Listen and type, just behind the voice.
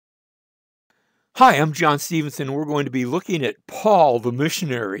Hi, I'm John Stevenson. We're going to be looking at Paul the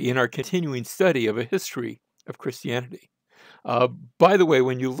missionary in our continuing study of a history of Christianity. Uh, by the way,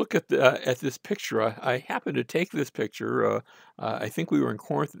 when you look at this picture, I happened to take this picture. I think we were in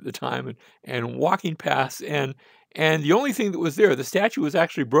Corinth at the time, and walking past, and the only thing that was there, the statue was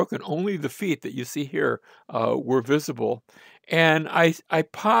actually broken. Only the feet that you see here were visible. And I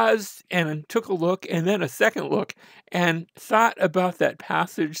paused and took a look, and then a second look, and thought about that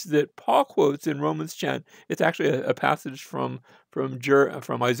passage that Paul quotes in Romans 10. It's actually a passage from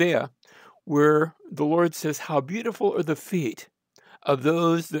Isaiah, where the Lord says, "How beautiful are the feet of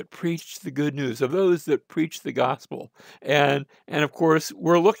those that preach the good news, of those that preach the gospel." And of course,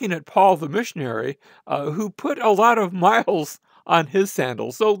 we're looking at Paul the missionary, who put a lot of miles on his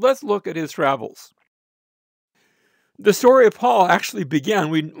sandals. So let's look at his travels. The story of Paul actually began,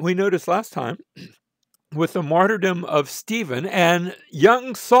 we noticed last time, with the martyrdom of Stephen, and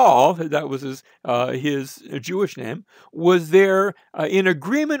young Saul, that was his Jewish name, was there in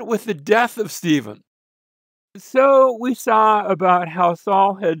agreement with the death of Stephen. So we saw about how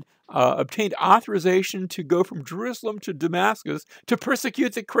Saul had obtained authorization to go from Jerusalem to Damascus to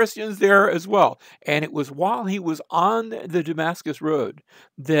persecute the Christians there as well. And it was while he was on the Damascus road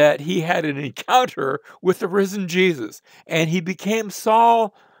that he had an encounter with the risen Jesus. And he became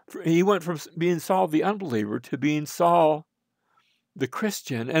Saul. He went from being Saul the unbeliever to being Saul the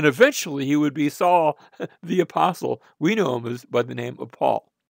Christian. And eventually he would be Saul the apostle. We know him as by the name of Paul.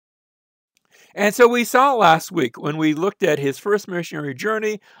 And so we saw last week when we looked at his first missionary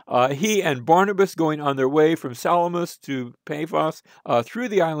journey, he and Barnabas going on their way from Salamis to Paphos through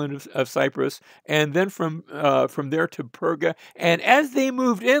the island of Cyprus, and then from there to Perga. And as they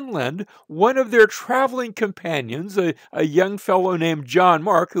moved inland, one of their traveling companions, a young fellow named John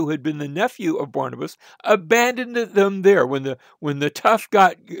Mark, who had been the nephew of Barnabas, abandoned them there when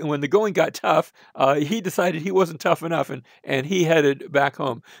the going got tough. He decided he wasn't tough enough, and he headed back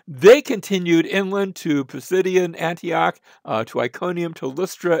home. They continued inland to Pisidian Antioch, to Iconium, to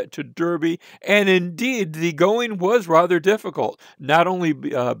Lystra, to Derbe, and indeed the going was rather difficult, not only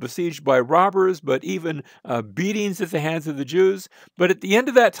besieged by robbers, but even beatings at the hands of the Jews. But at the end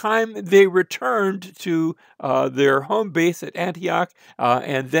of that time, they returned to their home base at Antioch,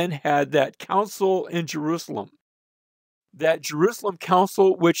 and then had that council in Jerusalem. That Jerusalem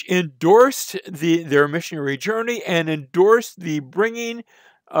council, which endorsed their missionary journey and endorsed the bringing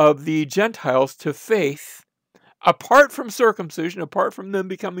of the Gentiles to faith, apart from circumcision, apart from them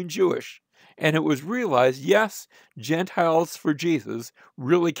becoming Jewish. And it was realized, yes, Gentiles for Jesus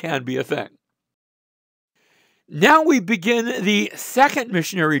really can be a thing. Now we begin the second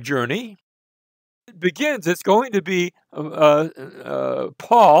missionary journey. It's going to be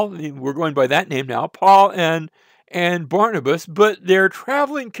Paul. We're going by that name now, Paul and Barnabas, but their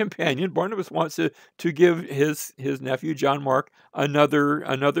traveling companion, Barnabas wants to give his nephew John Mark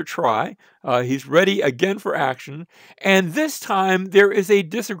another try. He's ready again for action, and this time there is a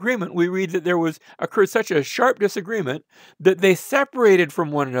disagreement. We read that there occurred such a sharp disagreement that they separated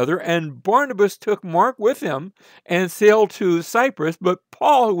from one another, and Barnabas took Mark with him and sailed to Cyprus. But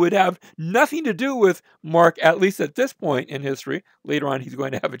Paul, who would have nothing to do with Mark, at least at this point in history, later on he's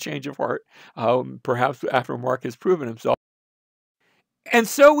going to have a change of heart, perhaps after Mark has proven himself. And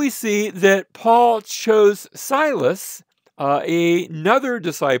so we see that Paul chose Silas, another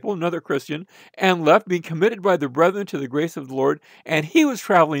disciple, another Christian, and left, being committed by the brethren to the grace of the Lord. And he was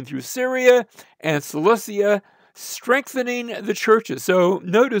traveling through Syria and Cilicia, strengthening the churches. So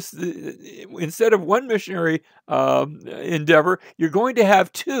notice, instead of one missionary endeavor, you're going to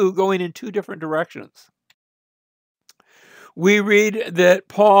have two going in two different directions. We read that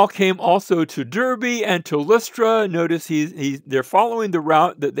Paul came also to Derbe and to Lystra. Notice they're following the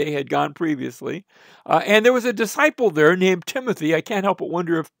route that they had gone previously. And there was a disciple there named Timothy. I can't help but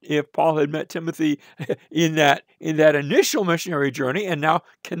wonder if Paul had met Timothy in that initial missionary journey and now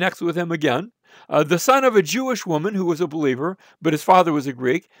connects with him again. The son of a Jewish woman who was a believer, but his father was a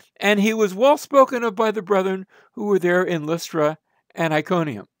Greek. And he was well spoken of by the brethren who were there in Lystra and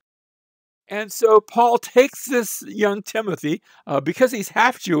Iconium. And so Paul takes this young Timothy, because he's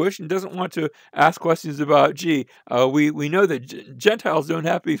half Jewish and doesn't want to ask questions about, we know that Gentiles don't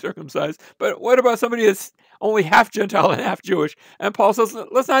have to be circumcised, but what about somebody that's only half Gentile and half Jewish? And Paul says,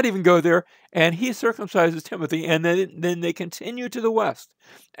 let's not even go there. And he circumcises Timothy, and then they continue to the west.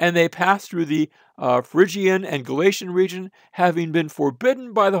 And they pass through the Phrygian and Galatian region, having been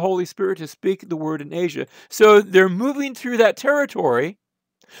forbidden by the Holy Spirit to speak the word in Asia. So they're moving through that territory,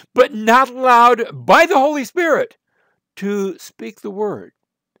 but not allowed by the Holy Spirit to speak the word.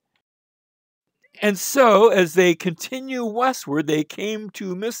 And so as they continue westward, they came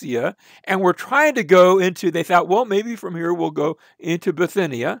to Mysia and were trying to go into, they thought, well, maybe from here we'll go into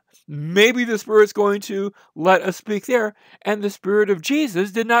Bithynia. Maybe the Spirit's going to let us speak there. And the Spirit of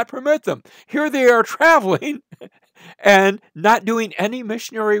Jesus did not permit them. Here they are traveling and not doing any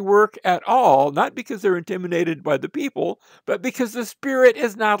missionary work at all, not because they're intimidated by the people, but because the Spirit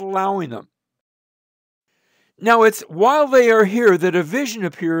is not allowing them. Now it's while they are here that a vision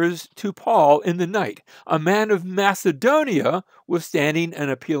appears to Paul in the night. A man of Macedonia was standing and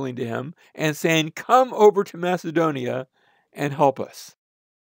appealing to him and saying, "Come over to Macedonia and help us."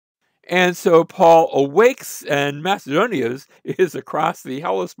 And so Paul awakes, and Macedonia is across the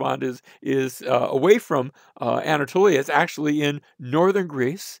Hellespont, is away from Anatolia. It's actually in northern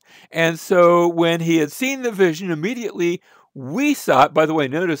Greece. And so when he had seen the vision, immediately we sought. By the way,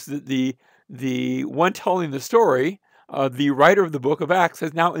 notice that the one telling the story, the writer of the book of Acts,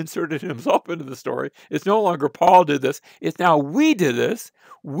 has now inserted himself into the story. It's no longer Paul did this. It's now we did this.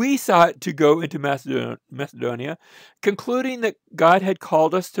 We sought to go into Macedonia, concluding that God had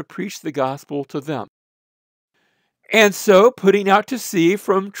called us to preach the gospel to them. And so, putting out to sea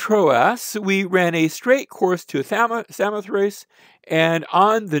from Troas, we ran a straight course to Samothrace, and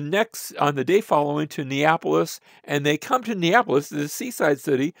on the day following to Neapolis. And they come to Neapolis, the seaside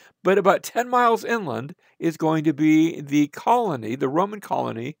city, but about 10 miles inland is going to be the colony, the Roman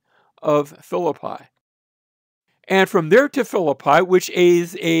colony of Philippi. And from there to Philippi, which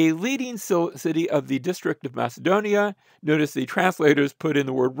is a leading city of the district of Macedonia. Notice the translators put in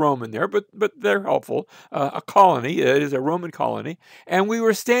the word Roman there, but they're helpful. A colony, it is a Roman colony. And we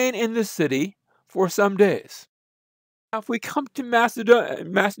were staying in the city for some days. Now, if we come to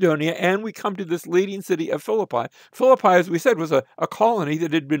Macedonia and we come to this leading city of Philippi, Philippi, as we said, was a colony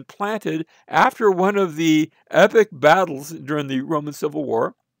that had been planted after one of the epic battles during the Roman Civil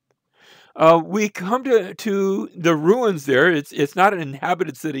War. We come to the ruins there. It's not an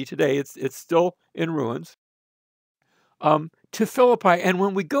inhabited city today. It's still in ruins. To Philippi, and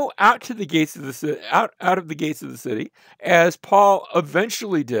when we go out to the gates of the city, out of the gates of the city, as Paul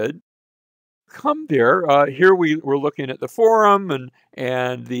eventually did, come there. Here we're looking at the forum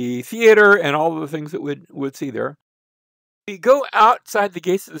and the theater and all of the things that we'd see there. We go outside the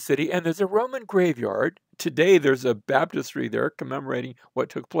gates of the city, and there's a Roman graveyard. Today, there's a baptistry there commemorating what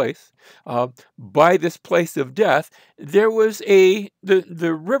took place. By this place of death, there was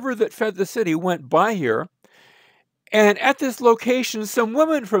the river that fed the city went by here. And at this location, some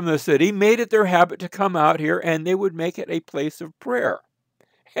women from the city made it their habit to come out here, and they would make it a place of prayer.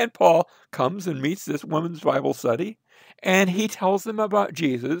 And Paul comes and meets this women's Bible study, and he tells them about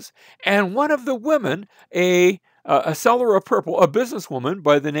Jesus. And one of the women, a seller of purple, a businesswoman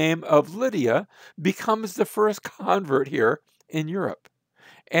by the name of Lydia, becomes the first convert here in Europe.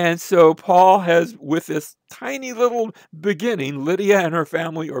 And so Paul has, with this tiny little beginning, Lydia and her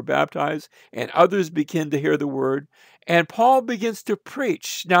family are baptized, and others begin to hear the word. And Paul begins to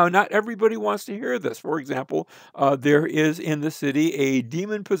preach. Now, not everybody wants to hear this. For example, there is in the city a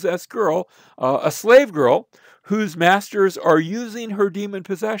demon-possessed girl, a slave girl, whose masters are using her demon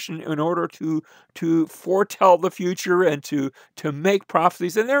possession in order to foretell the future and to make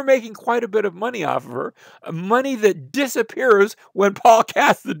prophecies. And they're making quite a bit of money off of her, money that disappears when Paul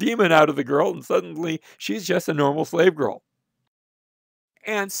casts the demon out of the girl, and suddenly she's just a normal slave girl.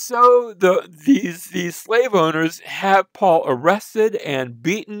 And so these slave owners have Paul arrested and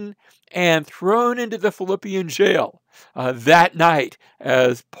beaten and thrown into the Philippian jail that night.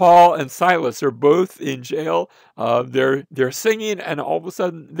 As Paul and Silas are both in jail, they're singing, and all of a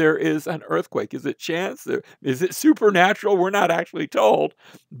sudden there is an earthquake. Is it chance? Is it supernatural? We're not actually told.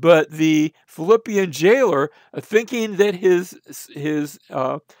 But the Philippian jailer, thinking that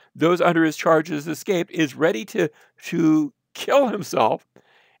those under his charges escaped, is ready to kill himself.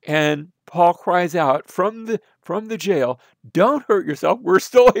 And Paul cries out from the jail, "Don't hurt yourself. We're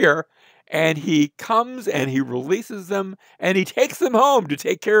still here." And he comes and he releases them, and he takes them home to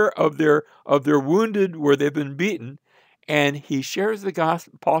take care of their wounded where they've been beaten. And he shares the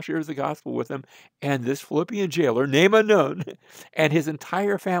gospel. Paul shares the gospel with them, and this Philippian jailer, name unknown, and his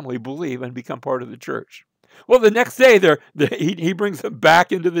entire family believe and become part of the church. Well, the next day, he brings them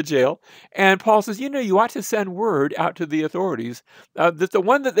back into the jail, and Paul says, you ought to send word out to the authorities that the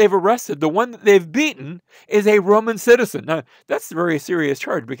one that they've arrested, the one that they've beaten, is a Roman citizen. Now, that's a very serious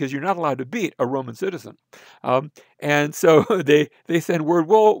charge because you're not allowed to beat a Roman citizen. And so they send word,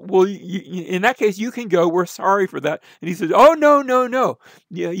 well, in that case, you can go. We're sorry for that. And he says, oh, no.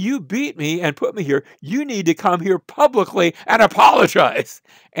 You beat me and put me here. You need to come here publicly and apologize.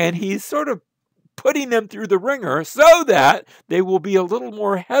 And he's sort of putting them through the ringer so that they will be a little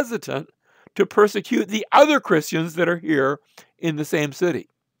more hesitant to persecute the other Christians that are here in the same city.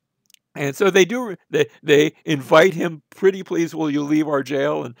 And so they invite him, pretty please will you leave our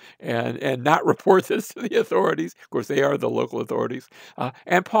jail and not report this to the authorities. Of course, they are the local authorities.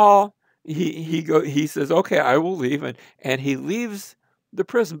 And Paul, he says, okay, I will leave, and he leaves the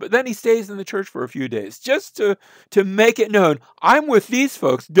prison. But then he stays in the church for a few days, just to make it known, I'm with these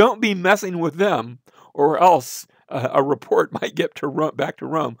folks, don't be messing with them, or else a report might get back to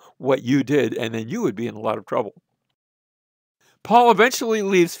Rome what you did, and then you would be in a lot of trouble. Paul eventually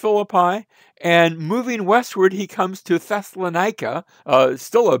leaves Philippi, and moving westward, he comes to Thessalonica,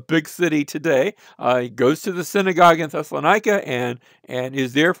 still a big city today. He goes to the synagogue in Thessalonica and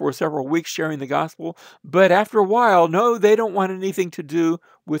is there for several weeks sharing the gospel. But after a while, no, they don't want anything to do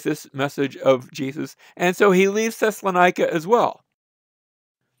with this message of Jesus. And so he leaves Thessalonica as well.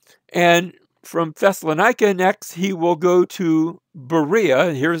 And from Thessalonica, next, he will go to Berea.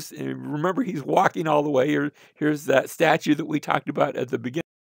 Remember, he's walking all the way. Here's that statue that we talked about at the beginning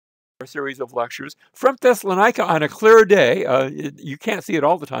of our series of lectures. From Thessalonica, on a clear day, you can't see it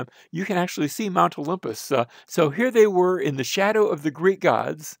all the time, you can actually see Mount Olympus. So here they were in the shadow of the Greek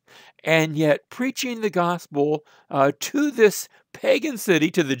gods, and yet preaching the gospel to this pagan city,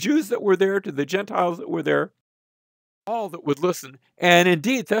 to the Jews that were there, to the Gentiles that were there, all that would listen. And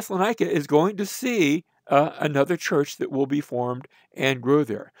indeed, Thessalonica is going to see another church that will be formed and grow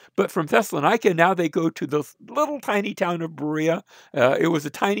there. But from Thessalonica, now they go to the little tiny town of Berea. It was a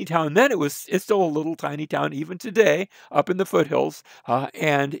tiny town then. It's still a little tiny town even today, up in the foothills.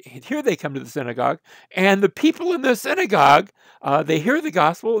 And here they come to the synagogue. And the people in the synagogue, they hear the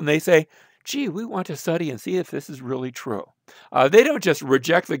gospel and they say, gee, we want to study and see if this is really true. They don't just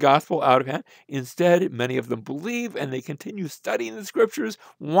reject the gospel out of hand. Instead, many of them believe, and they continue studying the scriptures,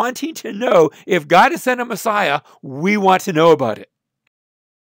 wanting to know if God has sent a Messiah, we want to know about it.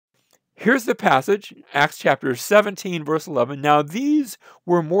 Here's the passage, Acts chapter 17, verse 11. Now these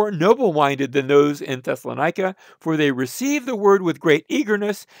were more noble-minded than those in Thessalonica, for they received the word with great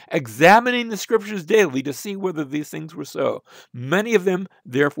eagerness, examining the scriptures daily to see whether these things were so. Many of them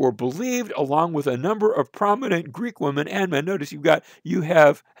therefore believed, along with a number of prominent Greek women and men. Notice you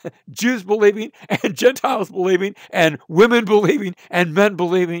have Jews believing, and Gentiles believing, and women believing, and men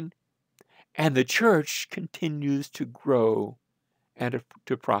believing. And the church continues to grow and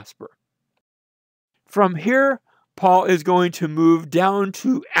to prosper. From here, Paul is going to move down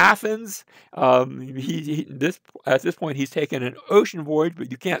to Athens. At this point, he's taken an ocean voyage,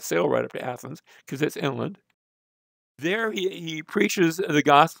 but you can't sail right up to Athens because it's inland. There he preaches the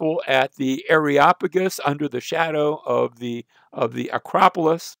gospel at the Areopagus under the shadow of the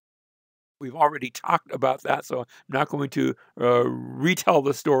Acropolis. We've already talked about that, so I'm not going to retell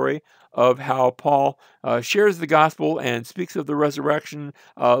the story of how Paul shares the gospel and speaks of the resurrection.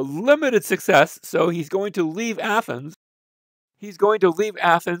 Limited success, so he's going to leave Athens. He's going to leave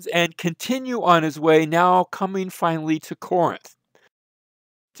Athens and continue on his way, now coming finally to Corinth.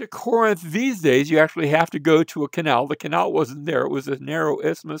 To Corinth these days, you actually have to go to a canal. The canal wasn't there. It was a narrow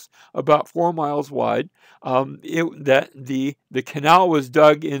isthmus about 4 miles wide. The canal was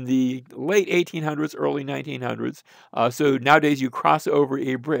dug in the late 1800s, early 1900s. So nowadays you cross over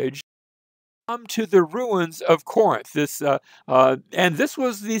a bridge. Come to the ruins of Corinth. And this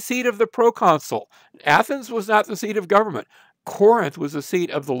was the seat of the proconsul. Athens was not the seat of government. Corinth was the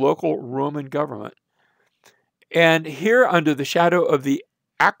seat of the local Roman government. And here, under the shadow of the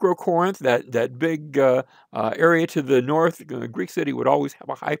Acrocorinth, that big area to the north, Greek city would always have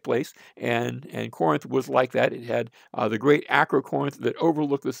a high place, and Corinth was like that. It had the great Acrocorinth that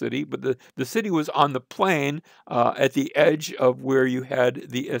overlooked the city, but the city was on the plain at the edge of where you had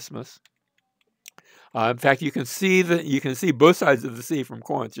the isthmus. In fact, you can see both sides of the sea from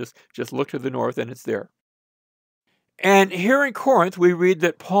Corinth. Just look to the north, and it's there. And here in Corinth, we read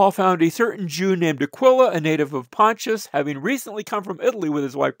that Paul found a certain Jew named Aquila, a native of Pontus, having recently come from Italy with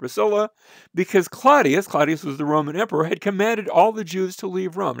his wife Priscilla, because Claudius was the Roman emperor, had commanded all the Jews to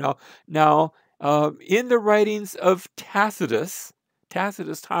leave Rome. Now, in the writings of Tacitus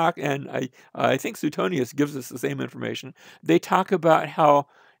talk, and I think Suetonius gives us the same information. They talk about how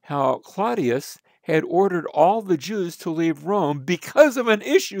Claudius had ordered all the Jews to leave Rome because of an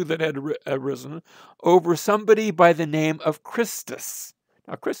issue that had arisen over somebody by the name of Christus.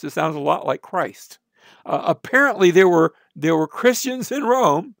 Now, Christus sounds a lot like Christ. Apparently, there were Christians in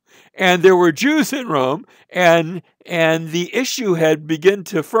Rome, and there were Jews in Rome, and the issue had begun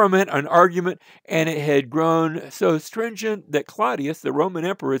to ferment an argument, and it had grown so stringent that Claudius, the Roman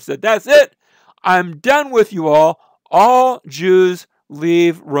emperor, said, "That's it! I'm done with you all. All Jews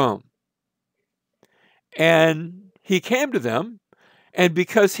leave Rome." And he came to them, And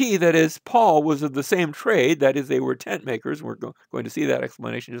because he, that is Paul, was of the same trade, that is, they were tent makers, we're going to see that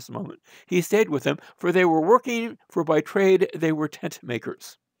explanation in just a moment, he stayed with them, for they were working, for by trade they were tent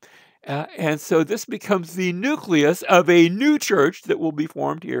makers. And so this becomes the nucleus of a new church that will be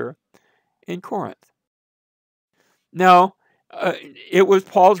formed here in Corinth. Now, it was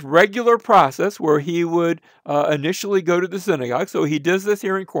Paul's regular process where he would initially go to the synagogue. So he does this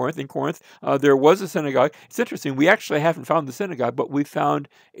here in Corinth. In Corinth, there was a synagogue. It's interesting. We actually haven't found the synagogue, but we found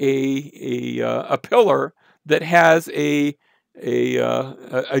a pillar that has a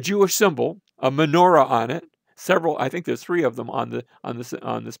Jewish symbol, a menorah on it. Several, I think there's 3 of them on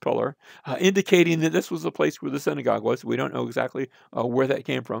this pillar, indicating that this was the place where the synagogue was. We don't know exactly where that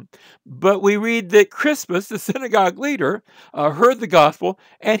came from, but we read that Crispus, the synagogue leader, heard the gospel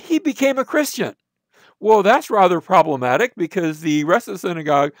and he became a Christian. Well, that's rather problematic because the rest of the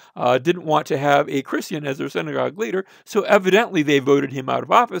synagogue didn't want to have a Christian as their synagogue leader, so evidently they voted him out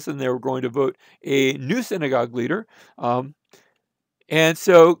of office and they were going to vote a new synagogue leader. And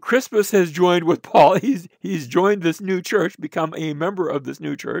so Crispus has joined with Paul. He's joined this new church, become a member of this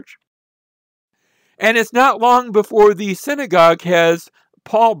new church. And it's not long before the synagogue has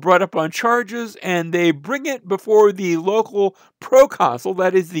Paul brought up on charges, and they bring it before the local proconsul,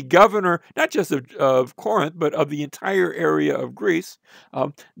 that is the governor, not just of Corinth, but of the entire area of Greece.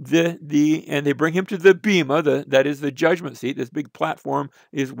 And they bring him to the bema, that is the judgment seat. This big platform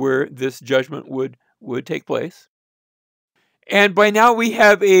is where this judgment would take place. And by now we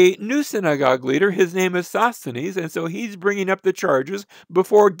have a new synagogue leader. His name is Sosthenes, and so he's bringing up the charges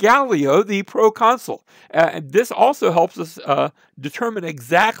before Gallio, the proconsul. This also helps us determine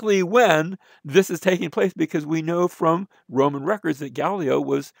exactly when this is taking place, because we know from Roman records that Gallio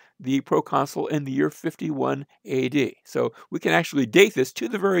was the proconsul in the year 51 AD. So we can actually date this to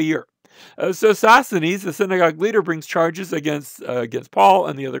the very year. So Sosthenes, the synagogue leader, brings charges against Paul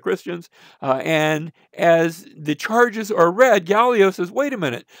and the other Christians. And as the charges are read, Gallio says, wait a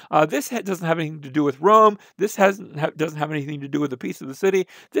minute, this doesn't have anything to do with Rome. This doesn't have anything to do with the peace of the city.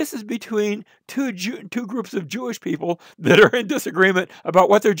 This is between two groups of Jewish people that are in disagreement about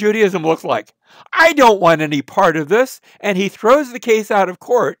what their Judaism looks like. I don't want any part of this. And he throws the case out of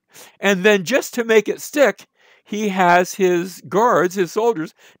court. And then just to make it stick, he has his guards, his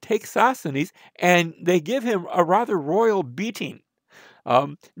soldiers, take Sosthenes, and they give him a rather royal beating.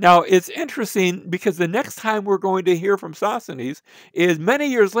 Now, it's interesting because the next time we're going to hear from Sosthenes is many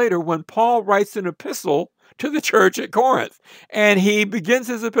years later when Paul writes an epistle to the church at Corinth. And he begins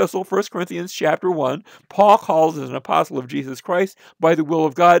his epistle, 1 Corinthians chapter 1. Paul calls as an apostle of Jesus Christ by the will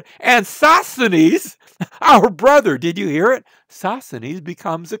of God. And Sosthenes, our brother, did you hear it? Sosthenes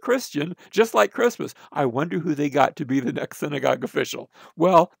becomes a Christian, just like Crispus. I wonder who they got to be the next synagogue official.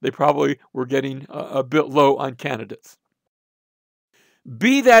 Well, they probably were getting a bit low on candidates.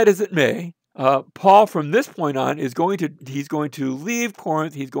 Be that as it may, Paul from this point on he's going to leave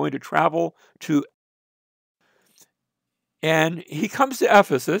Corinth. He's going to travel to, and he comes to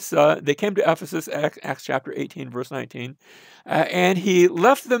Ephesus. They came to Ephesus, Acts chapter 18, verse 19, and he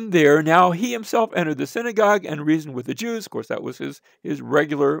left them there. Now he himself entered the synagogue and reasoned with the Jews. Of course, that was his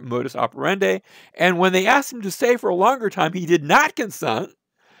regular modus operandi. And when they asked him to stay for a longer time, he did not consent,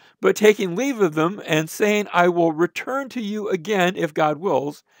 but taking leave of them and saying, I will return to you again if God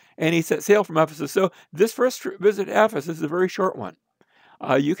wills. And he set sail from Ephesus. So this first visit to Ephesus is a very short one.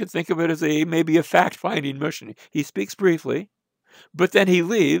 You can think of it as maybe a fact-finding mission. He speaks briefly, but then he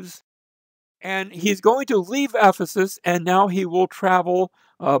leaves. And he's going to leave Ephesus, and now he will travel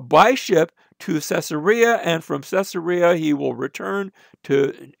by ship to Caesarea, and from Caesarea he will return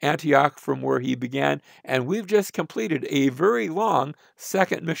to Antioch from where he began. And we've just completed a very long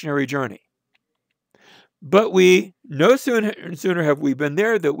second missionary journey. But we no sooner have we been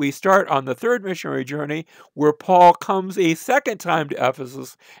there that we start on the third missionary journey, where Paul comes a second time to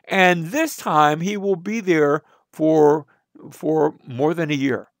Ephesus, and this time he will be there for more than a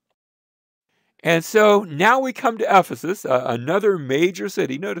year. And so now we come to Ephesus, another major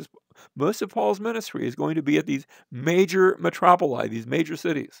city. Notice most of Paul's ministry is going to be at these major metropoli, these major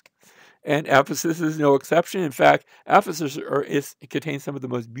cities. And Ephesus is no exception. In fact, Ephesus contains some of the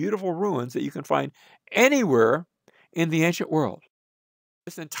most beautiful ruins that you can find anywhere in the ancient world.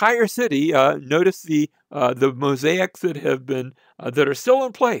 This entire city, notice the mosaics that have been that are still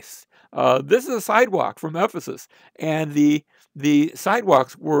in place. This is a sidewalk from Ephesus, and the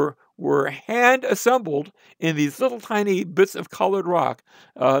sidewalks were hand assembled in these little tiny bits of colored rock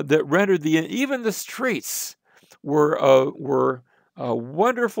that rendered even the streets were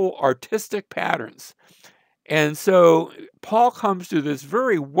wonderful artistic patterns. And so Paul comes to this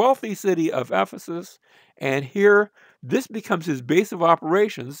very wealthy city of Ephesus, and here this becomes his base of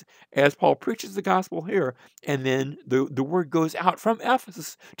operations as Paul preaches the gospel here, and then the word goes out from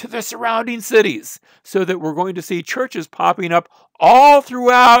Ephesus to the surrounding cities, so that we're going to see churches popping up all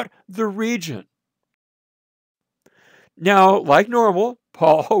throughout the region. Now, like normal,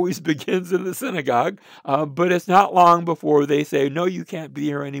 Paul always begins in the synagogue, but it's not long before they say, no, you can't be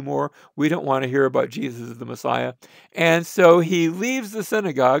here anymore. We don't want to hear about Jesus as the Messiah. And so he leaves the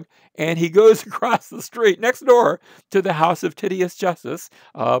synagogue and he goes across the street next door to the house of Titius Justus.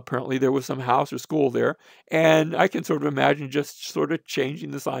 Apparently there was some house or school there. And I can sort of imagine just sort of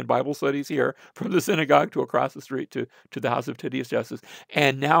changing the sign, Bible studies here, from the synagogue to across the street to the house of Titius Justus.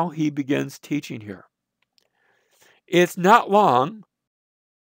 And now he begins teaching here. It's not long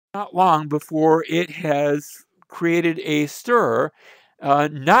before it has created a stir,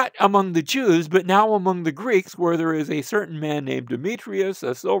 not among the Jews, but now among the Greeks, where there is a certain man named Demetrius,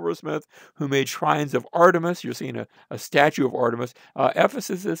 a silversmith, who made shrines of Artemis. You're seeing a statue of Artemis.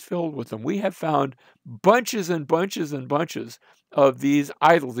 Ephesus is filled with them. We have found bunches and bunches and bunches of these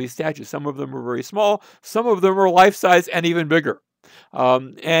idols, these statues. Some of them are very small. Some of them are life-size and even bigger.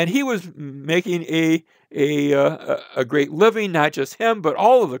 And he was making a great living, not just him, but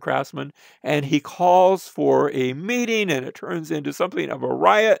all of the craftsmen. And he calls for a meeting, and it turns into something of a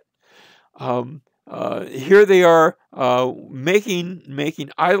riot. Here they are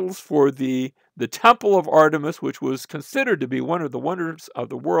making idols for the temple of Artemis, which was considered to be one of the wonders of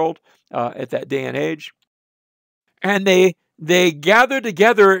the world at that day and age. And they gather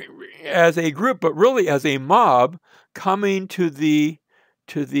together as a group, but really as a mob, coming to the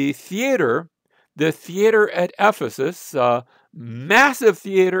theater, the theater at Ephesus, massive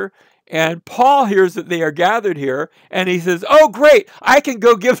theater. And Paul hears that they are gathered here, and he says, oh, great, I can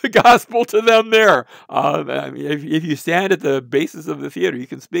go give the gospel to them there. If you stand at the basis of the theater, you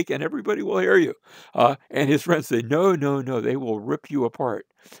can speak, and everybody will hear you. And his friends say, no, no, no, they will rip you apart.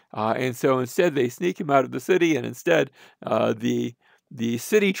 And so instead, they sneak him out of the city, and instead, the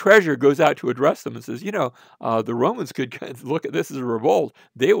city treasurer goes out to address them and says, the Romans could look at this as a revolt.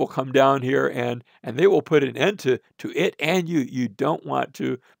 They will come down here and they will put an end to it and you. You don't want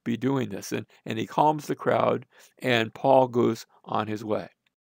to be doing this. And he calms the crowd, and Paul goes on his way.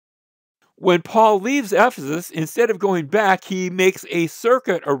 When Paul leaves Ephesus, instead of going back, he makes a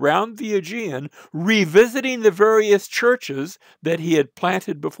circuit around the Aegean, revisiting the various churches that he had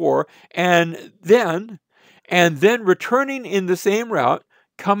planted before, and then returning in the same route,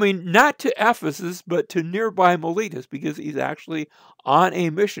 coming not to Ephesus, but to nearby Miletus, because he's actually on a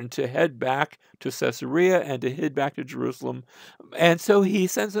mission to head back to Caesarea and to head back to Jerusalem. And so he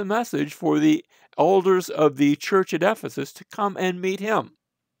sends a message for the elders of the church at Ephesus to come and meet him.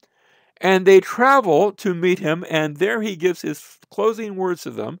 And they travel to meet him, and there he gives his closing words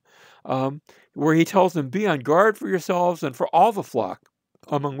to them, where he tells them, be on guard for yourselves and for all the flock,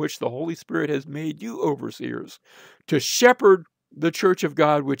 among which the Holy Spirit has made you overseers, to shepherd the church of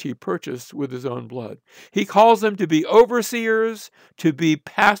God which he purchased with his own blood. He calls them to be overseers, to be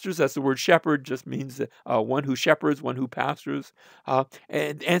pastors. That's the word shepherd, just means one who shepherds, one who pastors.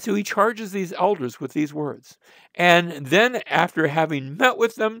 And so he charges these elders with these words. And then after having met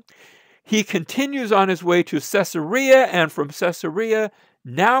with them, he continues on his way to Caesarea, and from Caesarea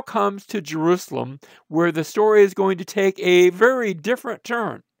now comes to Jerusalem, where the story is going to take a very different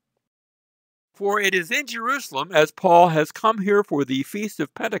turn. For it is in Jerusalem, as Paul has come here for the Feast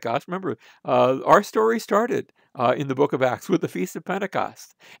of Pentecost. Remember, our story started in the book of Acts with the Feast of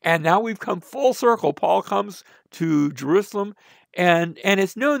Pentecost. And now we've come full circle. Paul comes to Jerusalem, and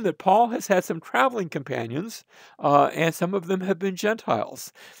it's known that Paul has had some traveling companions, and some of them have been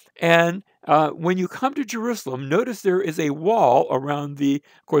Gentiles. And when you come to Jerusalem, notice there is a wall around of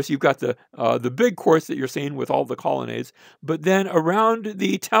course, you've got the big courts that you're seeing with all the colonnades, but then around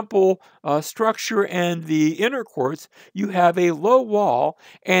the temple structure and the inner courts, you have a low wall,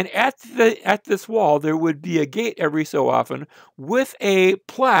 and at this wall, there would be a gate every so often with a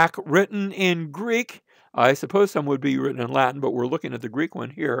plaque written in Greek. I suppose some would be written in Latin, but we're looking at the Greek one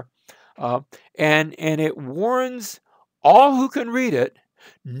here. And it warns all who can read it,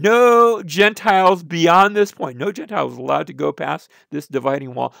 no Gentiles beyond this point. No Gentiles allowed to go past this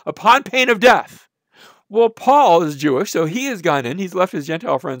dividing wall upon pain of death. Well, Paul is Jewish, so he has gone in. He's left his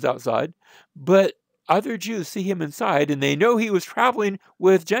Gentile friends outside. But other Jews see him inside, and they know he was traveling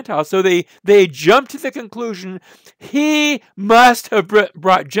with Gentiles. So they jump to the conclusion he must have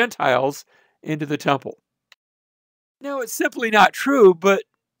brought Gentiles into the temple. Now, it's simply not true, but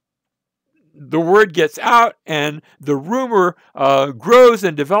the word gets out, and the rumor grows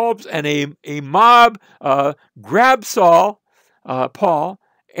and develops, and a mob grabs Paul,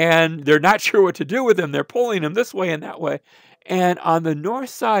 and they're not sure what to do with him. They're pulling him this way and that way. And on the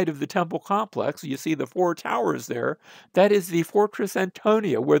north side of the temple complex, you see the four towers there. That is the Fortress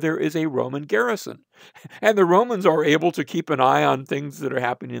Antonia, where there is a Roman garrison. And the Romans are able to keep an eye on things that are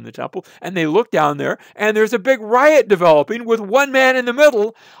happening in the temple. And they look down there, and there's a big riot developing with one man in the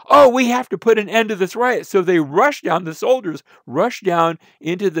middle. Oh, we have to put an end to this riot. So they rush down, the soldiers rush down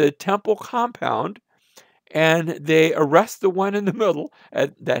into the temple compound, and they arrest the one in the middle.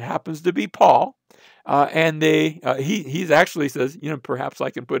 That happens to be Paul. And he's actually says, perhaps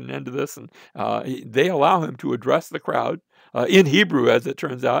I can put an end to this. And they allow him to address the crowd in Hebrew, as it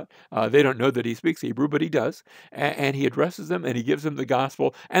turns out. They don't know that he speaks Hebrew, but he does. And he addresses them, and he gives them the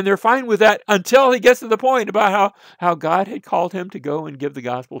gospel. And they're fine with that until he gets to the point about how God had called him to go and give the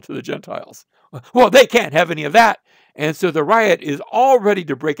gospel to the Gentiles. Well, they can't have any of that. And so the riot is all ready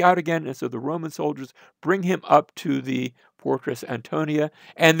to break out again. And so the Roman soldiers bring him up to the Fortress Antonia,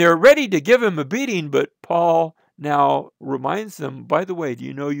 and they're ready to give him a beating, but Paul now reminds them, by the way, do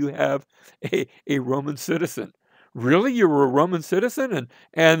you know you have a Roman citizen? Really? You were a Roman citizen?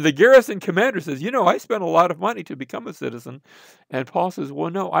 And the garrison commander says, I spent a lot of money to become a citizen. And Paul says,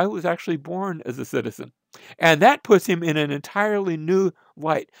 well, no, I was actually born as a citizen. And that puts him in an entirely new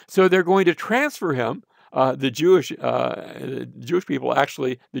light. So they're going to transfer him. The Jewish people,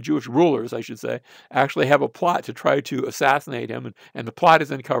 actually, the Jewish rulers, I should say, actually have a plot to try to assassinate him, and the plot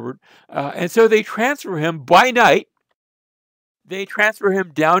is uncovered. And so they transfer him by night. They transfer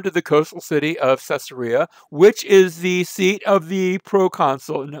him down to the coastal city of Caesarea, which is the seat of the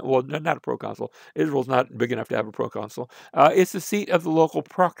proconsul. Well, not a proconsul. Israel's not big enough to have a proconsul. It's the seat of the local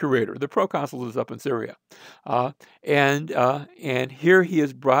procurator. The proconsul is up in Syria. And here he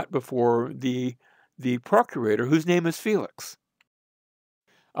is brought before the procurator, whose name is Felix.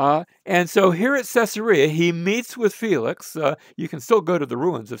 And so here at Caesarea, he meets with Felix. You can still go to the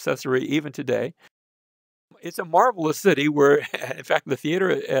ruins of Caesarea even today. It's a marvelous city where, in fact, the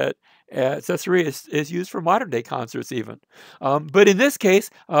theater at Caesarea is used for modern day concerts even. But in this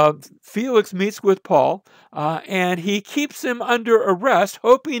case, Felix meets with Paul, and he keeps him under arrest,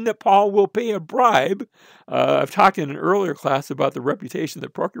 hoping that Paul will pay a bribe. I've talked in an earlier class about the reputation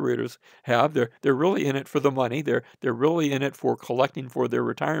that procurators have. They're really in it for the money. They're really in it for collecting for their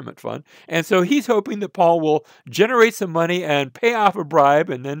retirement fund. And so he's hoping that Paul will generate some money and pay off a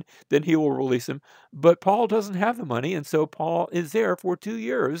bribe, and then he will release him. But Paul doesn't have the money, and so Paul is there for 2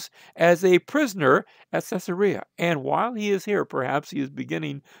 years as a prisoner at Caesarea. And while he is here, perhaps he is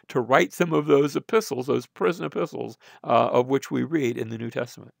beginning to write some of those epistles, those prison epistles, of which we read in the New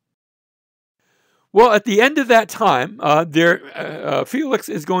Testament. Well, at the end of that time, Felix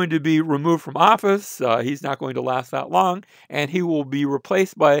is going to be removed from office. He's not going to last that long, and he will be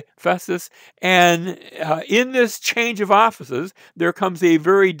replaced by Festus. And in this change of offices, there comes a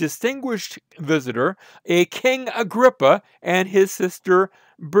very distinguished visitor, a King Agrippa, and his sister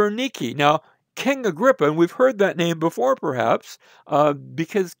Bernice. Now, King Agrippa, and we've heard that name before perhaps,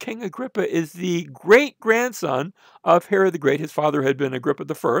 because King Agrippa is the great-grandson of Herod the Great. His father had been Agrippa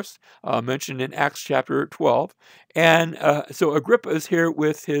I, mentioned in Acts chapter 12. And so Agrippa is here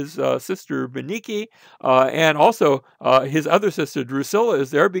with his sister Bernice, and also his other sister Drusilla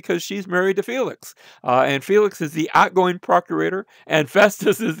is there because she's married to Felix. And Felix is the outgoing procurator, and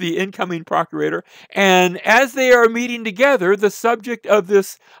Festus is the incoming procurator. And as they are meeting together, the subject of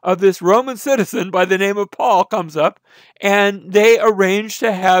this Roman citizen by the name of Paul comes up, and they arrange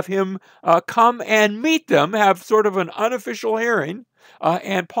to have him come and meet them, have sort of an unofficial hearing,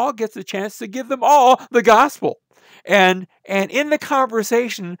 and Paul gets a chance to give them all the gospel. And in the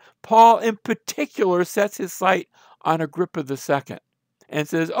conversation, Paul in particular sets his sight on Agrippa II and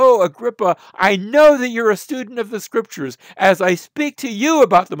says, "Oh, Agrippa, I know that you're a student of the scriptures. As I speak to you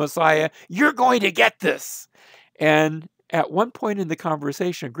about the Messiah, you're going to get this." And at one point in the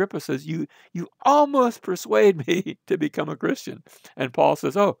conversation, Agrippa says, you almost persuade me to become a Christian. And Paul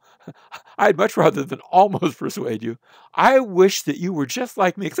says, "Oh, I'd much rather than almost persuade you. I wish that you were just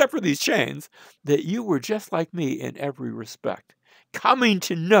like me, except for these chains, that you were just like me in every respect, coming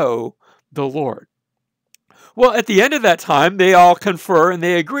to know the Lord." Well, at the end of that time, they all confer and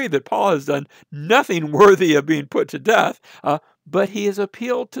they agree that Paul has done nothing worthy of being put to death, but he has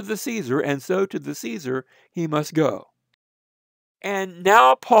appealed to the Caesar, and so to the Caesar he must go. And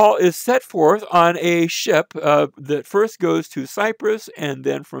now Paul is set forth on a ship that first goes to Cyprus, and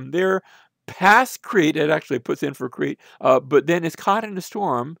then from there past Crete. It actually puts in for Crete, but then is caught in a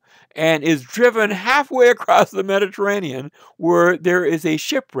storm and is driven halfway across the Mediterranean, where there is a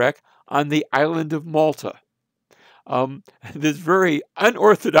shipwreck on the island of Malta. This very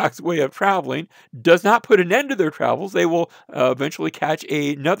unorthodox way of traveling does not put an end to their travels. They will eventually catch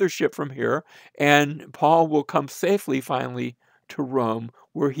another ship from here, and Paul will come safely finally to Rome,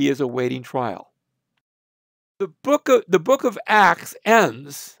 where he is awaiting trial. The book of Acts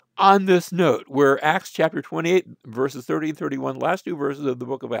ends on this note, where Acts chapter 28, verses 30 and 31, last two verses of the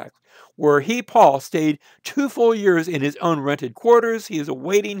book of Acts, where Paul, stayed 2 full years in his own rented quarters. He is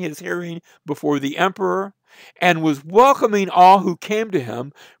awaiting his hearing before the emperor, and was welcoming all who came to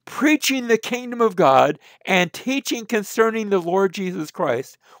him, preaching the kingdom of God and teaching concerning the Lord Jesus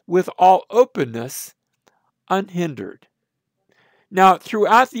Christ with all openness, unhindered. Now,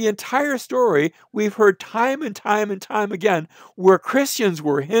 throughout the entire story, we've heard time and time and time again where Christians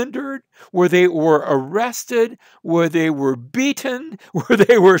were hindered, where they were arrested, where they were beaten, where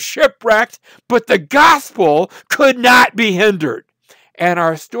they were shipwrecked, but the gospel could not be hindered. And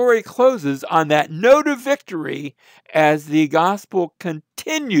our story closes on that note of victory as the gospel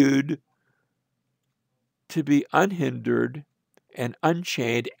continued to be unhindered and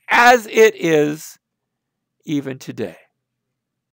unchained, as it is even today.